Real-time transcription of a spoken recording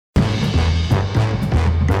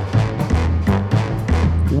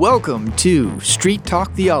Welcome to Street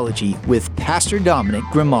Talk Theology with Pastor Dominic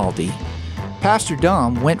Grimaldi. Pastor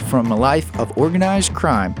Dom went from a life of organized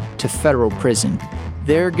crime to federal prison.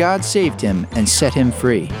 There, God saved him and set him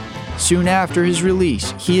free. Soon after his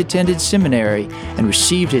release, he attended seminary and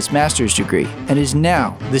received his master's degree and is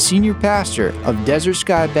now the senior pastor of Desert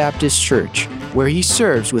Sky Baptist Church, where he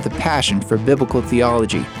serves with a passion for biblical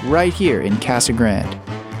theology right here in Casa Grande.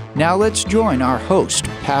 Now let's join our host,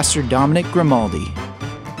 Pastor Dominic Grimaldi.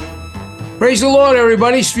 Praise the Lord,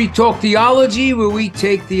 everybody. Street Talk Theology, where we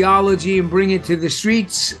take theology and bring it to the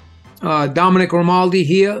streets. Dominic Grimaldi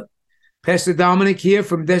here, Pastor Dominic here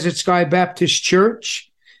from Desert Sky Baptist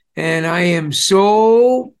Church. And I am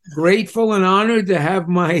so grateful and honored to have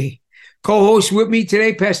my co-host with me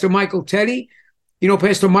today, Pastor Michael Teddy. You know,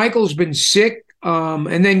 Pastor Michael's been sick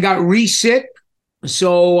and then got re-sick.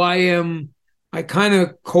 So I kind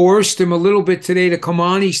of coerced him a little bit today to come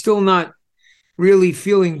on. He's still not really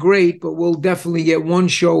feeling great, but we'll definitely get one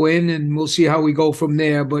show in and we'll see how we go from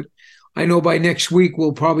there. But I know by next week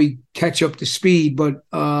we'll probably catch up to speed. But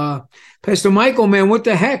Pastor Michael, man, what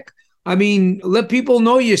the heck? I mean, let people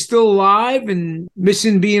know you're still alive and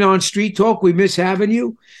missing being on Street Talk. We miss having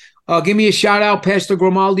you. Give me a shout out, Pastor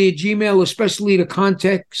Grimaldi at Gmail, especially the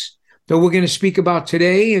context that we're going to speak about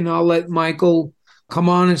today. And I'll let Michael come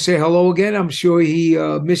on and say hello again. I'm sure he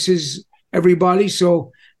misses everybody.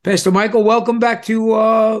 So Pastor Michael, welcome back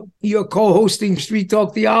to your co-hosting Street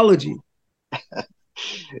Talk Theology.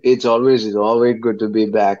 It's always good to be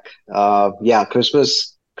back.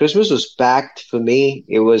 Christmas was packed for me.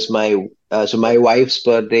 It was my wife's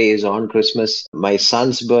birthday is on Christmas. My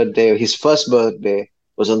son's birthday, his first birthday,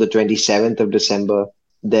 was on the 27th of December.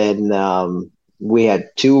 Then we had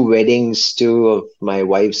two weddings. Two of my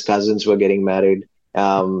wife's cousins were getting married.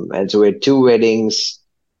 And so we had two weddings.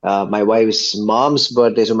 My wife's mom's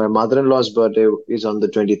birthday, so my mother-in-law's birthday is on the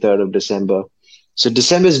 23rd of December. So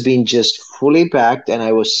December's been just fully packed and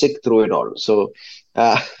I was sick through it all. So,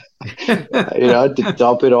 to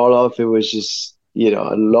top it all off, it was just,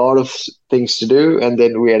 a lot of things to do. And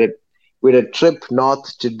then we had a trip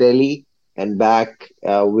north to Delhi and back,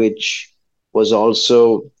 which was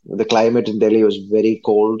also, the climate in Delhi was very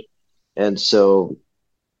cold. And so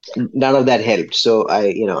none of that helped. So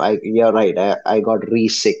you're right. I got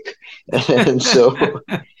re-sick, and so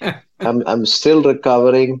I'm still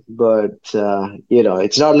recovering. But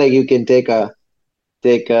it's not like you can take a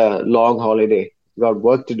long holiday. You got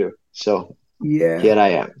work to do. So yeah, here I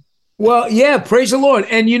am. Well, yeah, praise the Lord.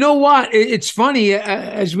 And you know what? It's funny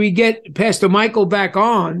as we get Pastor Michael back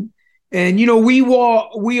on, and we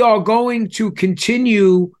are going to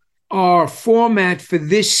continue our format for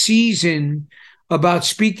this season about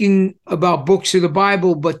speaking about books of the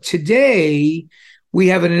Bible. But today we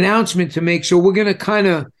have an announcement to make. So we're going to kind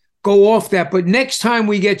of go off that. But next time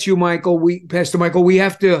we get you, Pastor Michael, we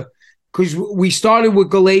have to, because we started with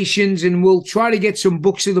Galatians and we'll try to get some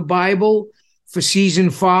books of the Bible for season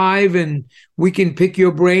 5 and we can pick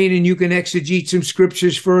your brain and you can exegete some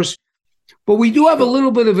scriptures first. But we do have a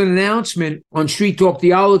little bit of an announcement on Street Talk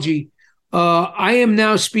Theology. I am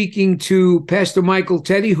now speaking to Pastor Michael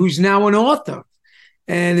Teddy, who's now an author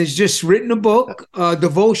and has just written a book,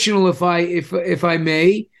 devotional, if I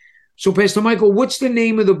may. So, Pastor Michael, what's the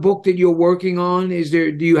name of the book that you're working on?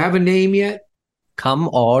 Do you have a name yet? Come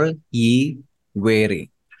all ye weary.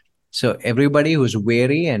 So everybody who's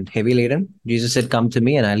weary and heavy laden, Jesus said, come to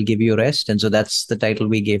me and I'll give you rest. And so that's the title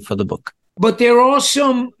we gave for the book. But there are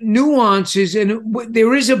some nuances and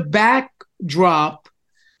there is a backdrop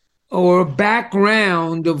or a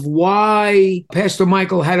background of why Pastor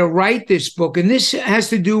Michael had to write this book. And this has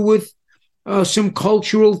to do with some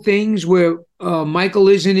cultural things where Michael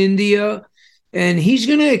is in India, and he's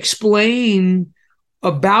going to explain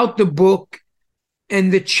about the book and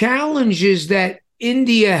the challenges that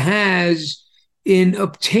India has in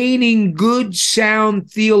obtaining good, sound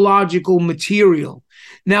theological material.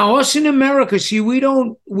 Now, us in America, see, we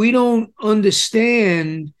don't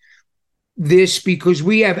understand this because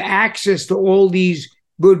we have access to all these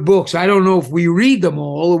good books. I don't know if we read them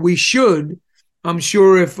all, or we should. I'm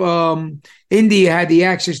sure if India had the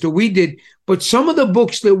access that we did, but some of the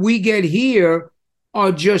books that we get here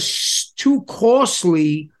are just too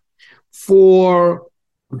costly for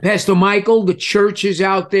Pastor Michael, the churches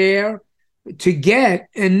out there to get.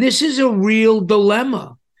 And this is a real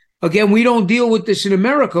dilemma. Again, we don't deal with this in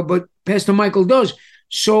America, but Pastor Michael does.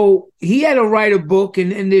 So he had to write a book,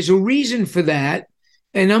 and there's a reason for that.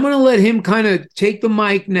 And I'm going to let him kind of take the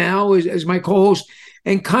mic now as my co-host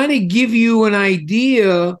and kind of give you an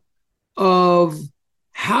idea of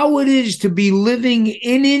how it is to be living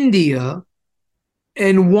in India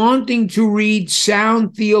and wanting to read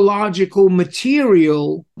sound theological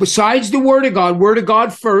material besides the Word of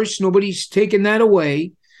God first, nobody's taken that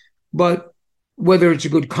away, but whether it's a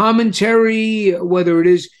good commentary, whether it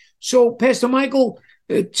is. So, Pastor Michael,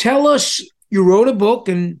 tell us, you wrote a book,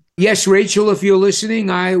 and yes, Rachel, if you're listening,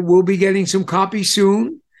 I will be getting some copies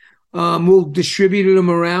soon. We'll distribute them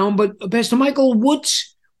around. But Pastor Michael,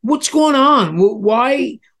 what's going on?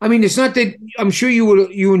 Why? I mean, it's not that I'm sure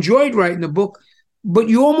you enjoyed writing the book, but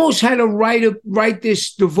you almost had to write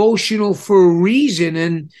this devotional for a reason.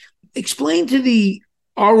 And explain to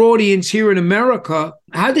our audience here in America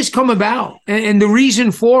how this come about and the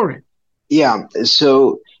reason for it. Yeah.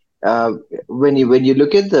 So when you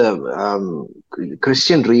look at the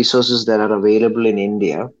Christian resources that are available in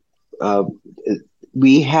India,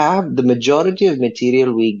 we have the majority of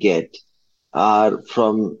material we get are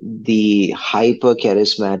from the hyper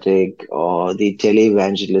charismatic or the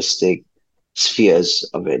televangelistic spheres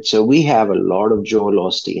of it. So we have a lot of Joel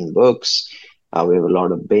Osteen books. We have a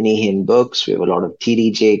lot of Benny Hinn books. We have a lot of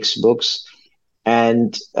T.D. Jakes books.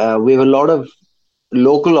 And we have a lot of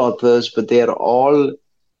local authors, but they are all,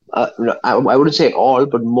 I wouldn't say all,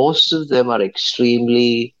 but most of them are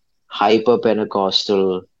extremely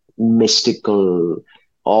hyper-Pentecostal, mystical,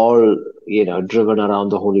 all, driven around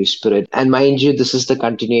the Holy Spirit. And mind you, this is the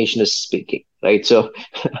continuationist speaking, right? So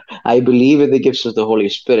I believe in the gifts of the Holy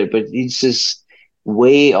Spirit, but it's just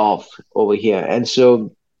way off over here. And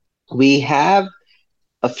so we have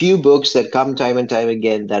a few books that come time and time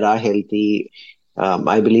again that are healthy.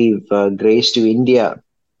 I believe Grace to India,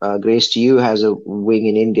 Grace to You has a wing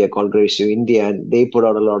in India called Grace to India, and they put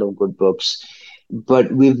out a lot of good books.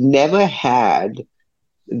 But we've never had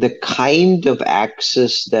the kind of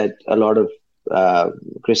access that a lot of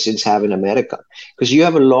Christians have in America, because you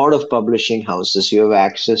have a lot of publishing houses, you have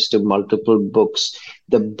access to multiple books.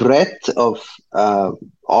 The breadth of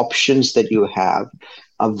options that you have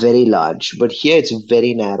are very large, but here it's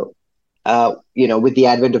very narrow. With the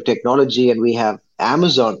advent of technology, and we have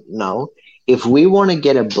Amazon now, if we want to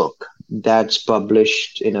get a book that's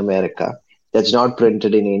published in America, that's not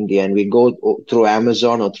printed in India, and we go through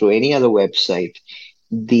Amazon or through any other website,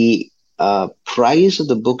 the price of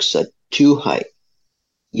the books are too high.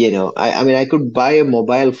 I mean, I could buy a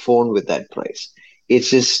mobile phone with that price. It's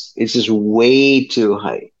just way too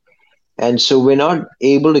high. And so we're not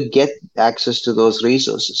able to get access to those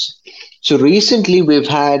resources. So recently we've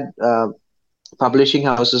had publishing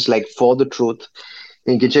houses like For the Truth.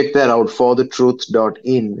 You can check that out,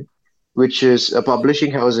 forthetruth.in, which is a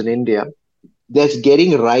publishing house in India that's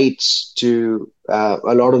getting rights to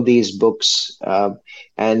a lot of these books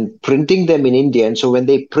and printing them in India. And so when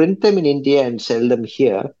they print them in India and sell them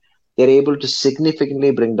here, they're able to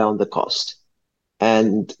significantly bring down the cost.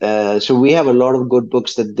 And so we have a lot of good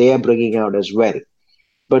books that they are bringing out as well.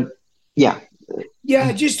 But yeah.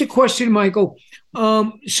 Yeah, just a question, Michael.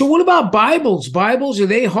 So what about Bibles? Bibles, are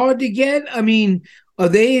they hard to get? I mean, are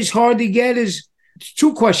they as hard to get as...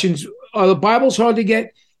 Two questions. Are the Bibles hard to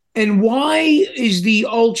get? And why is the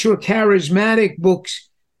ultra charismatic books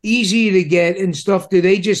easy to get and stuff? Do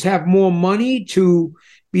they just have more money to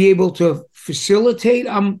be able to facilitate?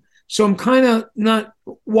 I'm kind of not...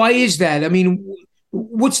 Why is that? I mean,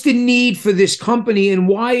 what's the need for this company, and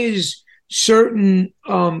why is certain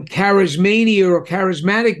charismania or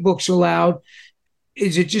charismatic books allowed?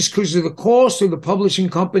 Is it just because of the cost, or the publishing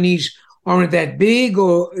companies aren't that big?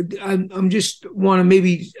 Or I'm just want to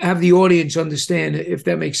maybe have the audience understand, if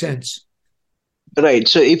that makes sense. Right.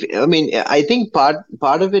 So I think part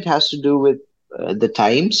of it has to do with the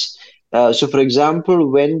times. So, for example,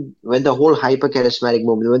 when the whole hyper charismatic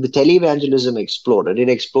movement, when the televangelism exploded, it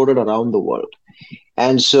exploded around the world.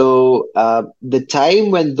 And so the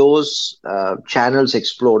time when those channels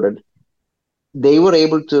exploded, they were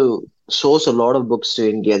able to source a lot of books to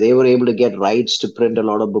India. They were able to get rights to print a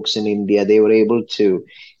lot of books in India. They were able to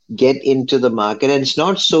get into the market. And it's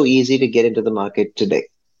not so easy to get into the market today,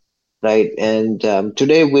 right? And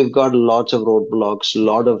today we've got lots of roadblocks, a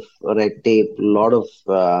lot of red tape, a lot of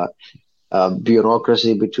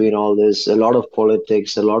bureaucracy between all this, a lot of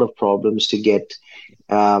politics, a lot of problems to get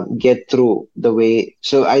through the way.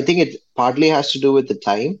 So I think it partly has to do with the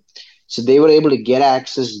time. So they were able to get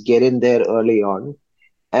access, get in there early on.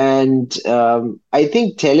 And I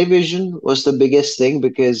think television was the biggest thing,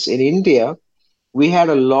 because in India, we had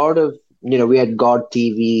a lot of, we had God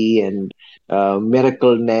TV and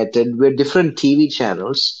Miracle Net, and we had different TV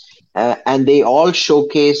channels, and they all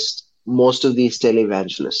showcased most of these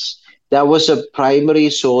televangelists. That was a primary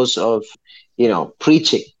source of,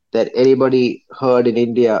 preaching that anybody heard in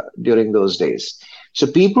India during those days. So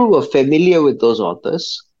people were familiar with those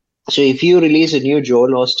authors. So if you release a new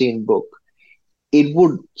Joel Osteen book, it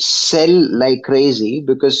would sell like crazy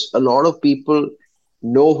because a lot of people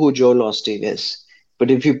know who Joel Osteen is.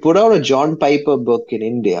 But if you put out a John Piper book in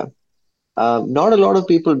India, not a lot of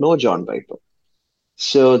people know John Piper.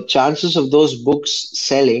 So chances of those books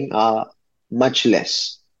selling are much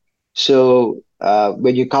less. So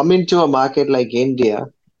when you come into a market like India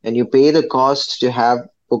and you pay the cost to have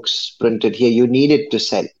books printed here, you need it to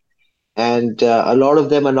sell. And a lot of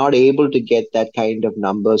them are not able to get that kind of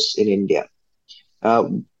numbers in India.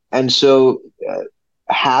 And so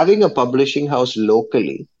having a publishing house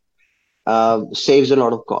locally saves a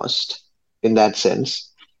lot of cost in that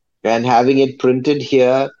sense. And having it printed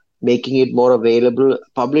here, making it more available,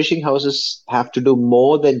 publishing houses have to do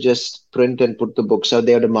more than just print and put the books out.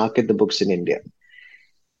 They have to market the books in India,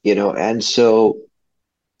 and so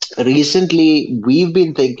recently we've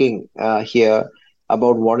been thinking here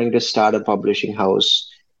about wanting to start a publishing house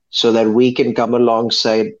so that we can come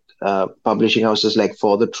alongside publishing houses like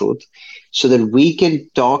For the Truth, so that we can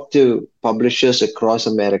talk to publishers across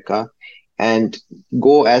America and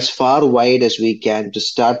go as far wide as we can to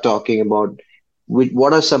start talking about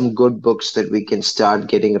what are some good books that we can start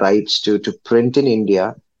getting rights to print in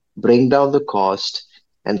India, bring down the cost,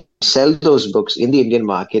 and sell those books in the Indian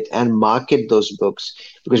market and market those books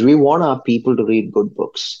because we want our people to read good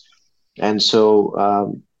books. And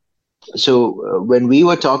so when we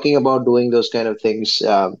were talking about doing those kind of things,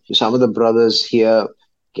 some of the brothers here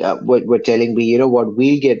were telling me, you know what,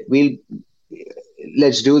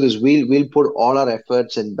 let's do this. We'll put all our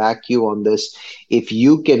efforts and back you on this if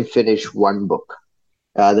you can finish one book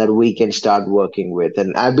that we can start working with.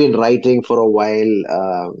 And I've been writing for a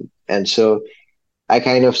while, and so I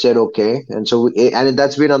kind of said okay. And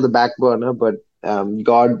that's been on the back burner, but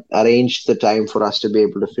God arranged the time for us to be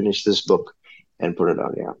able to finish this book and put it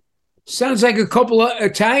on. Yeah. Sounds like a couple of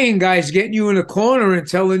Italian guys getting you in a corner and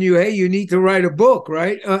telling you, "Hey, you need to write a book,"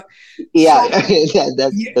 right? Yeah,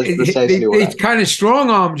 that's precisely what they kind of strong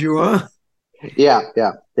armed you, huh? Yeah,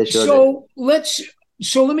 they sure did.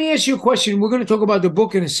 So let me ask you a question. We're going to talk about the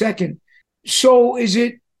book in a second. So is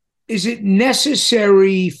it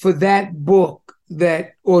necessary for that book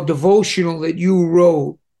or devotional that you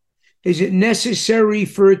wrote? Is it necessary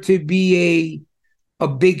for it to be a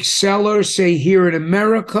big seller, say here in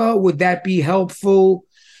America? Would that be helpful?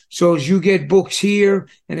 So as you get books here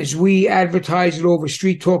and as we advertise it over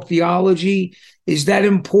Street Talk Theology, is that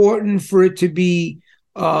important for it to be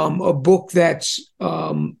a book that's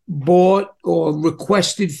bought or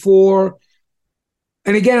requested for?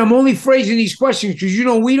 And again, I'm only phrasing these questions because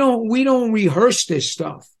we don't rehearse this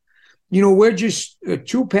stuff. We're just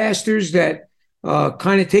two pastors that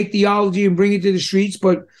kind of take theology and bring it to the streets.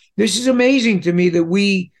 But this is amazing to me that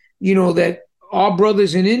that our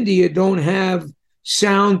brothers in India don't have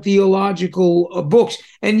sound theological books.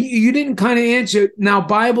 And you didn't kind of answer. Now,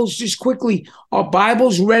 Bibles, just quickly, are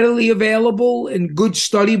Bibles readily available, and good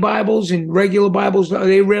study Bibles and regular Bibles, are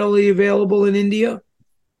they readily available in India?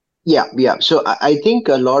 Yeah. So I think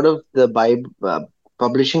a lot of the Bible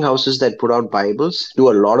publishing houses that put out Bibles do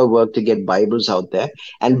a lot of work to get Bibles out there,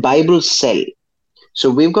 and Bibles sell. So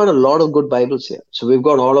we've got a lot of good Bibles here. So we've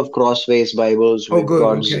got all of Crossways Bibles. We've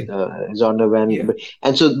got okay. Zondervan. Yeah.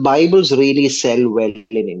 And so Bibles really sell well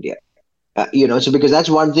in India. So because that's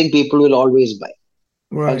one thing people will always buy.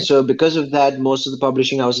 Right. And so because of that, most of the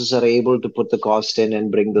publishing houses are able to put the cost in and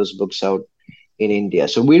bring those books out in India.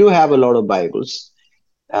 So we do have a lot of Bibles.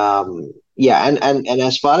 And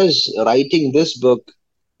as far as writing this book,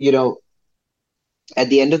 at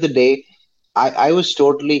the end of the day, I was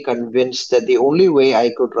totally convinced that the only way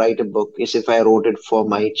I could write a book is if I wrote it for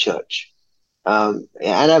my church. And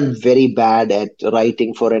I'm very bad at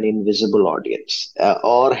writing for an invisible audience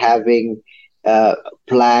or having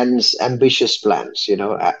ambitious plans.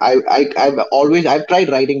 I've tried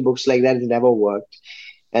writing books like that. It never worked.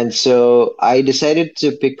 And so I decided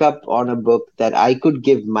to pick up on a book that I could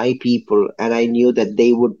give my people and I knew that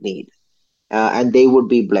they would need and they would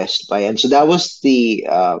be blessed by. And so that was the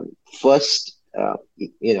first,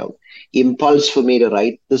 impulse for me to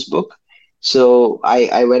write this book. So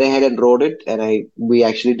I went ahead and wrote it, and we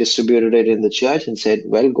actually distributed it in the church and said,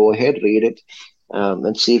 well, go ahead, read it,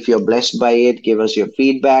 and see if you're blessed by it. Give us your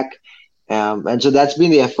feedback. And so that's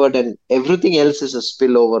been the effort, and everything else is a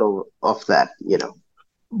spillover of that,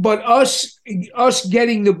 But us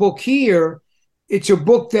getting the book here, it's a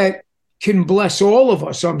book that can bless all of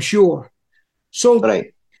us, I'm sure. So,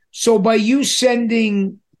 right. So by you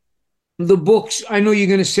sending the books, I know you're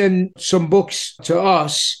going to send some books to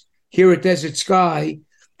us here at Desert Sky,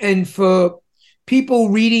 and for people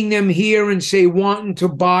reading them here and say wanting to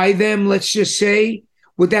buy them, let's just say,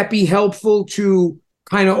 would that be helpful to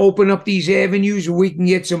kind of open up these avenues where we can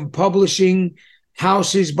get some publishing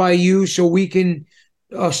houses by you so we can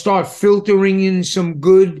start filtering in some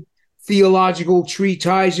good theological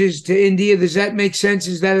treatises to India? Does that make sense?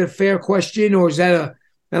 Is that a fair question, or is that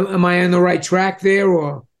am I on the right track there?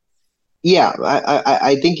 Or Yeah,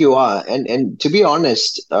 I think you are. And to be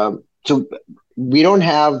honest, so we don't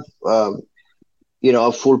have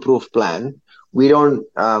a foolproof plan. We're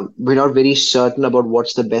not very certain about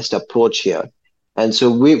what's the best approach here. And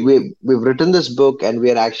so we've written this book, and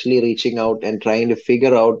we're actually reaching out and trying to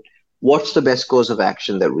figure out what's the best course of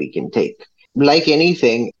action that we can take. Like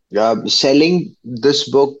anything, selling this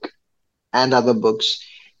book and other books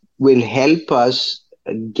will help us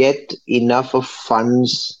get enough of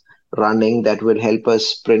funds running that will help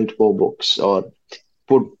us print more books, or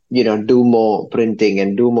do more printing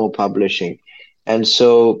and do more publishing. And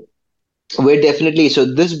so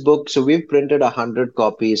this book, so we've printed 100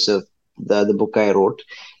 copies of the book I wrote,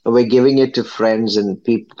 and we're giving it to friends and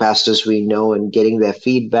pastors we know and getting their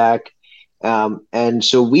feedback. And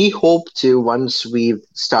so we hope to, once we've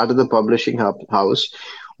started the publishing house,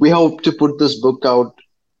 we hope to put this book out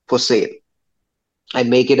for sale and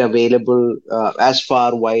make it available as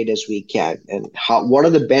far wide as we can. And what are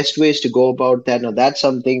the best ways to go about that? Now, that's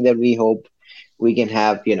something that we hope we can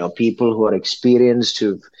have, people who are experienced,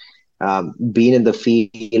 who've been in the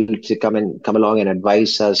field, to come along and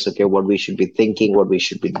advise us, okay, what we should be thinking, what we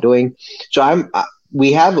should be doing. So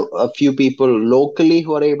we have a few people locally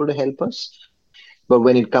who are able to help us, but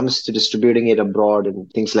when it comes to distributing it abroad and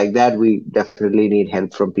things like that, we definitely need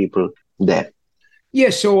help from people there. Yeah,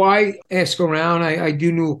 so I ask around. I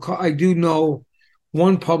do know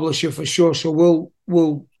one publisher for sure. So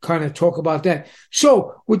we'll kind of talk about that.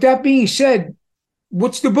 So with that being said,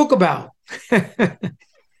 what's the book about?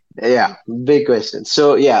 Yeah, big question.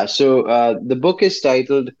 So the book is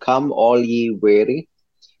titled "Come All Ye Weary,"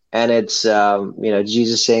 and it's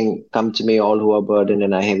Jesus saying, "Come to me, all who are burdened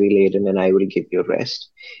and are heavy laden, and I will give you rest."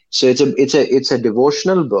 So it's a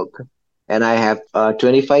devotional book, and I have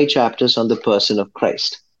 25 chapters on the person of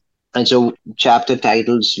Christ. And so chapter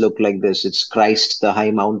titles look like this: it's Christ the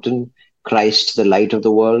High Mountain, Christ the Light of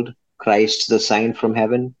the World, Christ the Sign from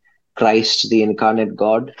Heaven, Christ the Incarnate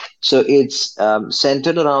God. So it's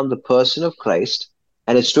centered around the person of Christ,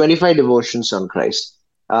 and it's 25 devotions on Christ.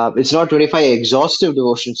 It's not 25 exhaustive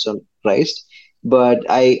devotions on Christ, but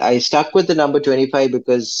I stuck with the number 25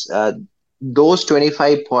 because those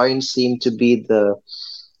 25 points seem to be the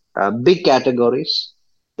big categories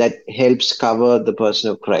that helps cover the person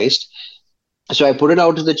of Christ. So I put it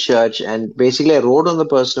out to the church, and basically I wrote on the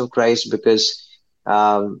person of Christ because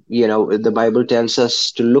the Bible tells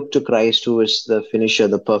us to look to Christ, who is the finisher,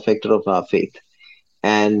 the perfecter of our faith.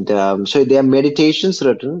 And so there are meditations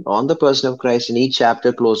written on the person of Christ, and each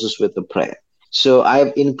chapter closes with a prayer. So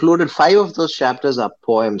I've included 5 of those chapters are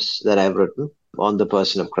poems that I've written on the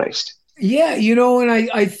person of Christ. Yeah, and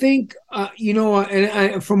I think,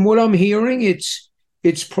 from what I'm hearing,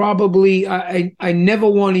 it's probably, I never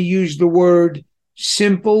want to use the word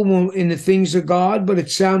simple in the things of God, but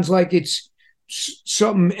it sounds like it's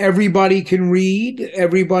something everybody can read,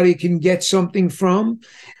 everybody can get something from.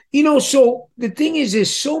 So the thing is,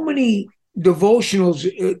 there's so many devotionals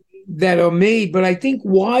that are made, but I think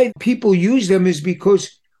why people use them is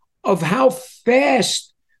because of how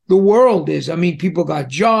fast the world is. I mean, people got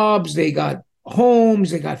jobs, they got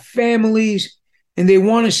homes, they got families, and they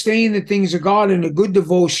want to stay in the things of God. And a good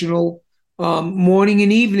devotional, Morning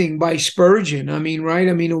and Evening by Spurgeon. I mean, right?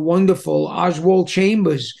 I mean, a wonderful Oswald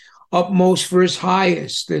Chambers, Upmost for His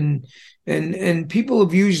Highest, and people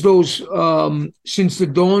have used those since the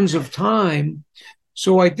dawns of time.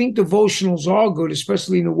 So I think devotionals are good,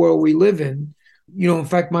 especially in the world we live in. In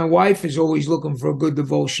fact, my wife is always looking for a good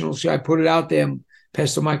devotional, so I put it out there,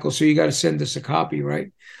 Pastor Michael. So you got to send us a copy,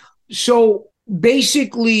 right? So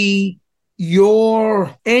basically,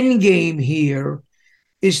 your end game here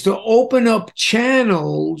is to open up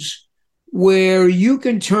channels where you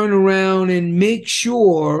can turn around and make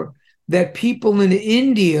sure that people in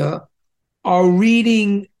India are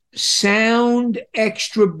reading sound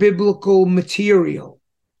extra biblical material.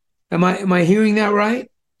 Am I hearing that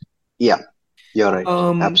right? Yeah, you're right.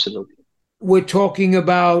 Absolutely. We're talking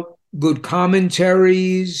about good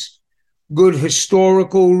commentaries, good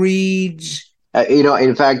historical reads.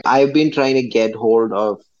 In fact, I've been trying to get hold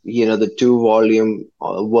of, the 2-volume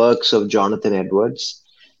works of Jonathan Edwards,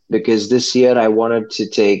 because this year I wanted to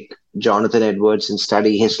take Jonathan Edwards and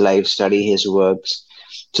study his life, study his works.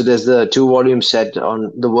 So there's the 2-volume set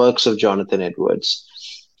on the works of Jonathan Edwards.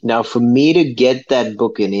 Now, for me to get that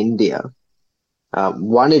book in India,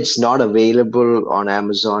 One, it's not available on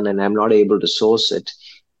Amazon, and I'm not able to source it.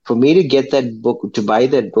 For me to get that book, to buy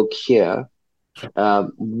that book here,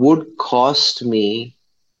 would cost me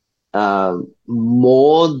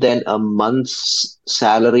more than a month's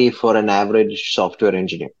salary for an average software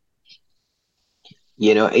engineer.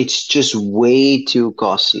 It's just way too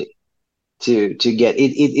costly to get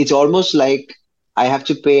it. It's almost like I have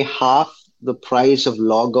to pay half the price of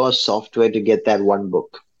Logos software to get that one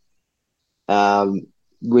book,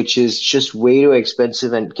 which is just way too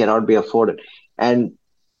expensive and cannot be afforded. And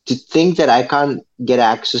to think that I can't get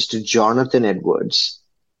access to Jonathan Edwards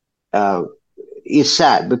is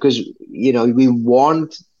sad, because we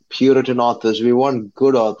want Puritan authors, we want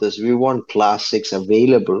good authors, we want classics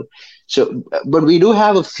available. So, but we do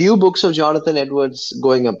have a few books of Jonathan Edwards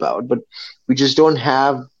going about, but we just don't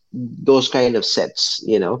have those kind of sets,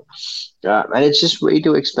 and it's just way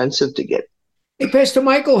too expensive to get. Hey, Pastor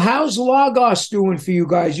Michael, how's Logos doing for you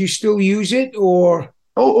guys? You still use it, or?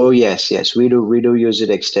 Oh, yes, we do use it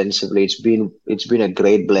extensively. It's been a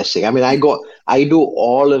great blessing. I mean, I do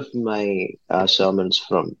all of my sermons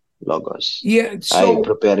from Logos. Yeah, I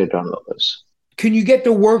prepare it on Logos. Can you get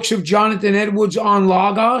the works of Jonathan Edwards on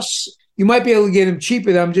Logos? You might be able to get them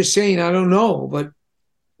cheaper. I'm just saying, I don't know, but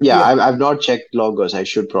yeah. I've not checked Logos. I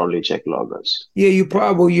should probably check Logos. Yeah, you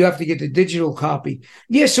have to get the digital copy.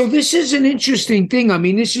 Yeah, so this is an interesting thing. I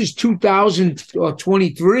mean, this is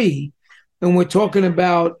 2023. And we're talking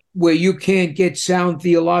about where you can't get sound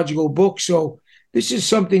theological books. So this is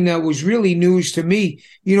something that was really news to me.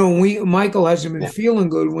 Michael hasn't been feeling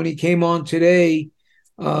good. When he came on today,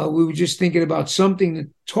 we were just thinking about something to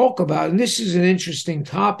talk about. And this is an interesting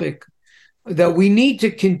topic that we need to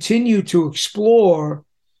continue to explore.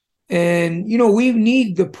 And, we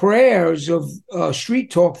need the prayers of Street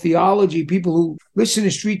Talk Theology, people who listen to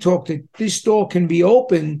Street Talk, that this door can be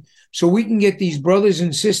open so we can get these brothers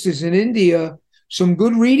and sisters in India some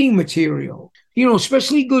good reading material,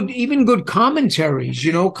 especially good commentaries.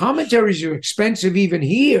 Commentaries are expensive even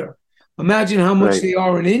here. Imagine how much they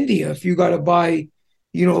are in India if you got to buy,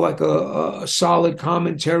 like a solid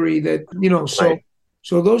commentary that,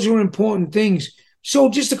 so those are important things. So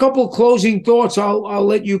just a couple of closing thoughts. I'll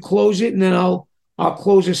let you close it, and then I'll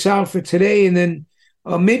close us out for today. And then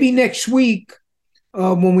maybe next week,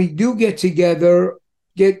 when we do get together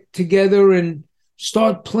and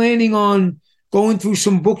start planning on going through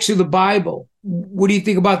some books of the Bible. What do you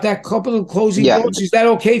think about that? Couple of closing thoughts. Is that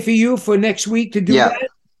okay for you for next week to do that?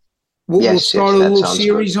 We'll start a little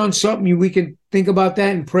series on something. We can think about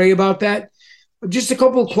that and pray about that. Just a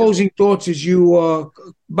couple of closing thoughts as you,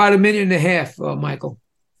 about a minute and a half, Michael.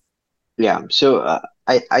 Yeah. So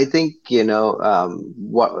I think, when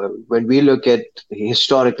we look at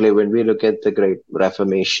historically, when we look at the Great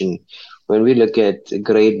Reformation, when we look at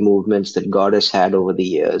great movements that God has had over the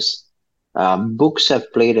years, books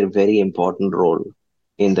have played a very important role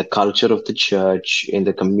in the culture of the church, in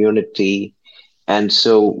the community. And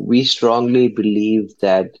so we strongly believe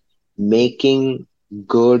that making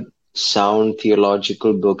good, sound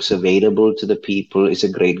theological books available to the people is a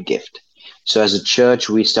great gift. So as a church,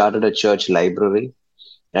 we started a church library.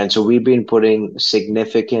 And so we've been putting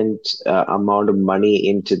significant amount of money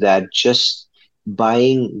into that, just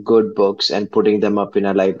buying good books and putting them up in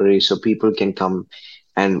a library so people can come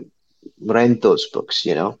and rent those books,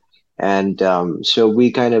 And so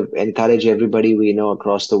we kind of encourage everybody we know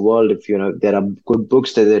across the world, if, there are good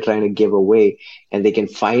books that they're trying to give away and they can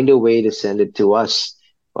find a way to send it to us,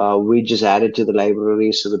 we just add it to the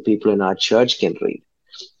library so the people in our church can read.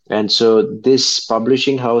 And so this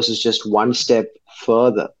publishing house is just one step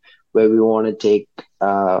further, where we want to take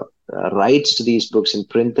rights to these books and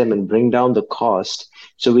print them and bring down the cost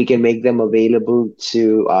so we can make them available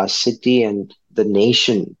to our city and the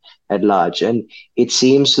nation at large. And it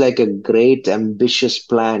seems like a great, ambitious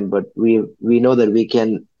plan, but we know that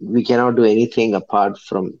we cannot do anything apart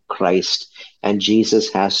from Christ, and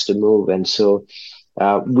Jesus has to move. And so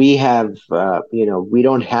we have, we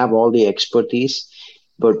don't have all the expertise,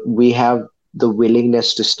 but we have the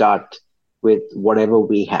willingness to start with whatever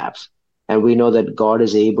we have. And we know that God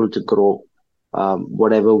is able to grow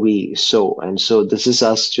whatever we sow. And so this is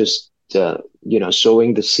us just,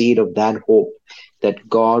 sowing the seed of that hope that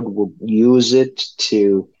God would use it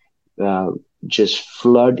to just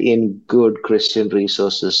flood in good Christian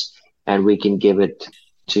resources, and we can give it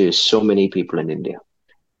to so many people in India.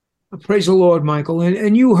 Praise the Lord, Michael.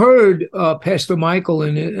 And you heard Pastor Michael,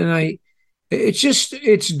 and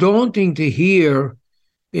it's daunting to hear,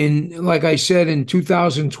 like I said, in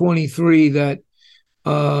 2023, that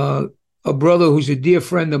a brother who's a dear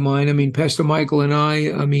friend of mine, Pastor Michael and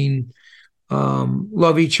I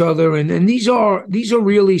love each other. And these are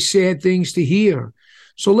really sad things to hear.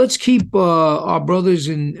 So let's keep our brothers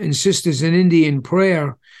and sisters in India in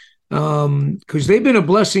prayer, because they've been a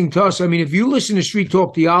blessing to us. I mean, if you listen to Street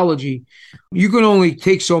Talk Theology, you can only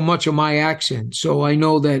take so much of my accent. So I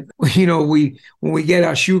know that, when we get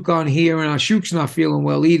Ashok on here, and Ashok's not feeling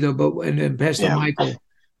well either, and then Pastor Michael,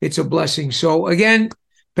 it's a blessing. So again,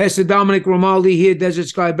 Pastor Dominic Grimaldi here, Desert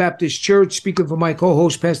Sky Baptist Church, speaking for my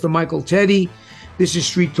co-host, Pastor Michael Teddy. This is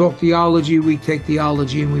Street Talk Theology. We take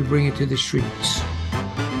theology and we bring it to the streets.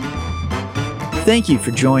 Thank you for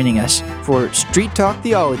joining us for Street Talk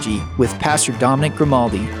Theology with Pastor Dominic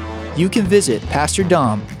Grimaldi. You can visit Pastor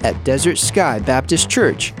Dom at Desert Sky Baptist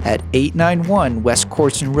Church at 891 West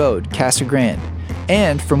Corson Road, Casa Grande.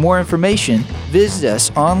 And for more information, visit us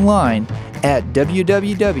online at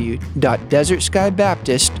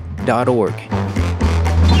www.desertskybaptist.org.